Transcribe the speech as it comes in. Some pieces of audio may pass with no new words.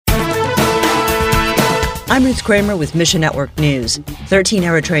I'm Ruth Kramer with Mission Network News. 13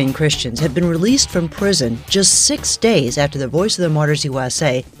 Eritrean Christians have been released from prison just 6 days after the Voice of the Martyrs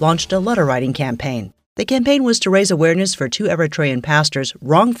USA launched a letter-writing campaign. The campaign was to raise awareness for 2 Eritrean pastors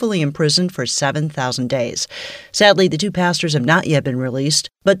wrongfully imprisoned for 7,000 days. Sadly, the 2 pastors have not yet been released,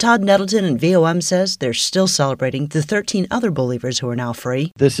 but Todd Nettleton and VOM says they're still celebrating the 13 other believers who are now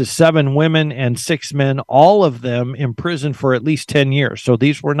free. This is 7 women and 6 men, all of them imprisoned for at least 10 years. So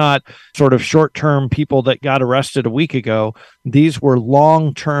these were not sort of short-term people that got arrested a week ago. These were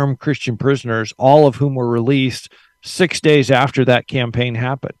long-term Christian prisoners, all of whom were released 6 days after that campaign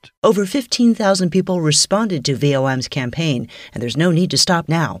happened. Over 15,000 people responded to VOM's campaign, and there's no need to stop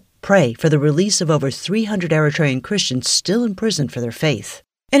now. Pray for the release of over 300 Eritrean Christians still imprisoned for their faith.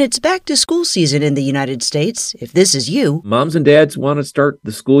 And it's back to school season in the United States. If this is you, moms and dads want to start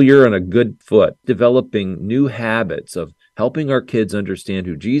the school year on a good foot, developing new habits of helping our kids understand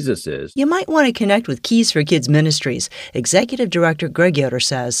who Jesus is. You might want to connect with Keys for Kids Ministries. Executive Director Greg Yoder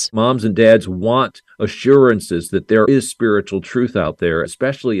says, moms and dads want assurances that there is spiritual truth out there,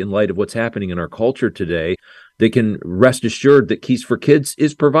 especially in light of what's happening in our culture today. They can rest assured that Keys for Kids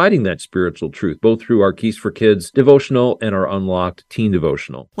is providing that spiritual truth, both through our Keys for Kids devotional and our Unlocked teen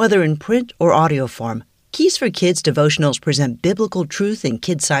devotional. Whether in print or audio form, Keys for Kids devotionals present biblical truth in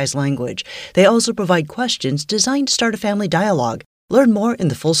kid-sized language. They also provide questions designed to start a family dialogue. Learn more in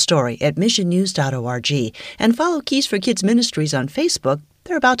the full story at missionnews.org and follow Keys for Kids Ministries on Facebook.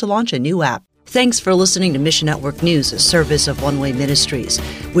 They're about to launch a new app. Thanks for listening to Mission Network News, a service of One Way Ministries.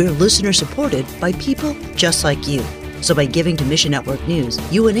 We're listener-supported by people just like you. So by giving to Mission Network News,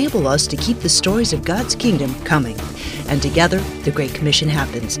 you enable us to keep the stories of God's kingdom coming. And together, the Great Commission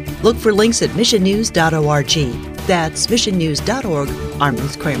happens. Look for links at missionnews.org. That's missionnews.org. I'm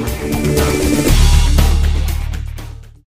Ruth Kramer.